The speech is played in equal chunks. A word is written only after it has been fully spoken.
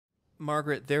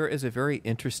Margaret, there is a very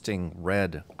interesting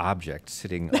red object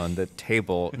sitting on the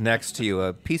table next to you,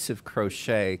 a piece of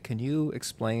crochet. Can you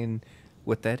explain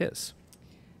what that is?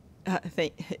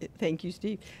 Thank you,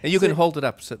 Steve. And you can hold it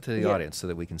up to the audience so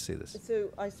that we can see this. So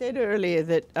I said earlier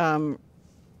that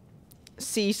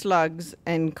sea slugs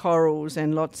and corals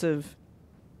and lots of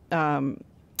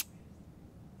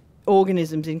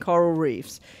organisms in coral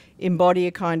reefs embody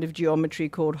a kind of geometry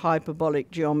called hyperbolic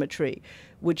geometry,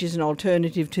 which is an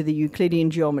alternative to the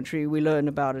Euclidean geometry we learn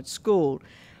about at school.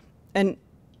 And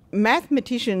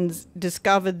mathematicians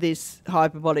discovered this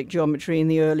hyperbolic geometry in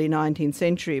the early 19th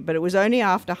century, but it was only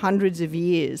after hundreds of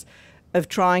years of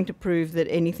trying to prove that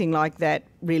anything like that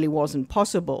really wasn't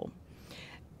possible.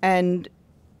 And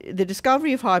the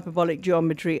discovery of hyperbolic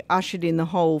geometry ushered in the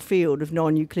whole field of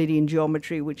non-Euclidean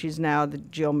geometry, which is now the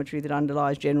geometry that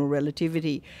underlies general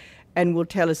relativity and will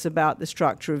tell us about the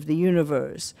structure of the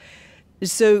universe.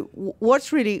 So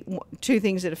what's really two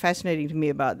things that are fascinating to me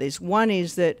about this. One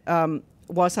is that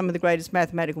while some of the greatest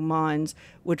mathematical minds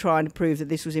were trying to prove that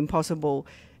this was impossible,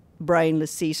 brainless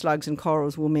sea slugs and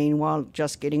corals were meanwhile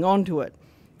just getting onto it,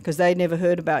 because they'd never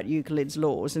heard about Euclid's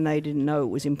laws and they didn't know it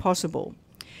was impossible.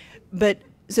 But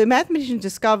so mathematicians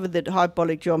discovered that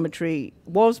hyperbolic geometry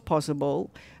was possible,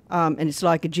 and it's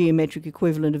like a geometric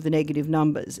equivalent of the negative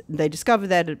numbers. They discovered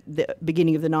that at the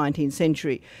beginning of the 19th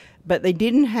century, but they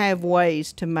didn't have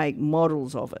ways to make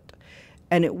models of it.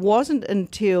 And it wasn't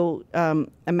until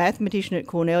a mathematician at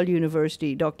Cornell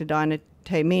University, Dr. Daina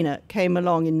Taimina, came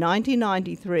along in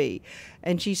 1993,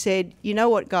 and she said, you know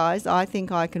what, guys, I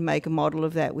think I can make a model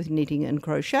of that with knitting and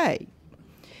crochet.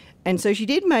 And so she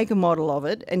did make a model of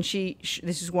it, and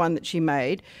this is one that she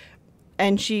made,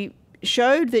 and she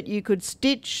showed that you could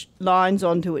stitch lines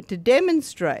onto it to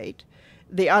demonstrate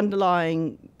the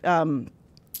underlying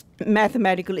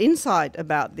mathematical insight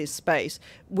about this space,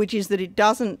 which is that it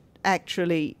doesn't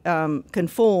actually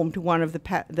conform to one of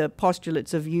the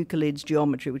postulates of Euclid's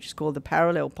geometry, which is called the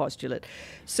parallel postulate.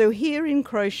 So here in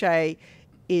crochet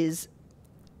is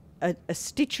a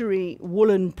Stitchery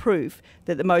Woolen proof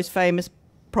that the most famous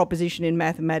proposition in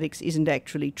mathematics isn't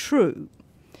actually true.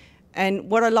 And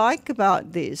what I like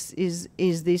about this is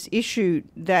this issue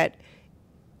that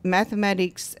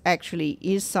mathematics actually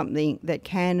is something that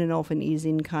can and often is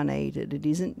incarnated. It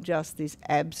isn't just this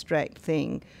abstract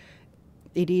thing.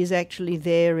 It is actually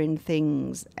there in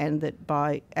things, and that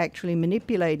by actually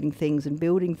manipulating things and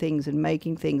building things and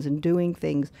making things and doing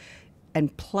things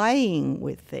and playing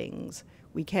with things,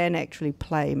 we can actually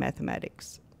play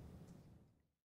mathematics.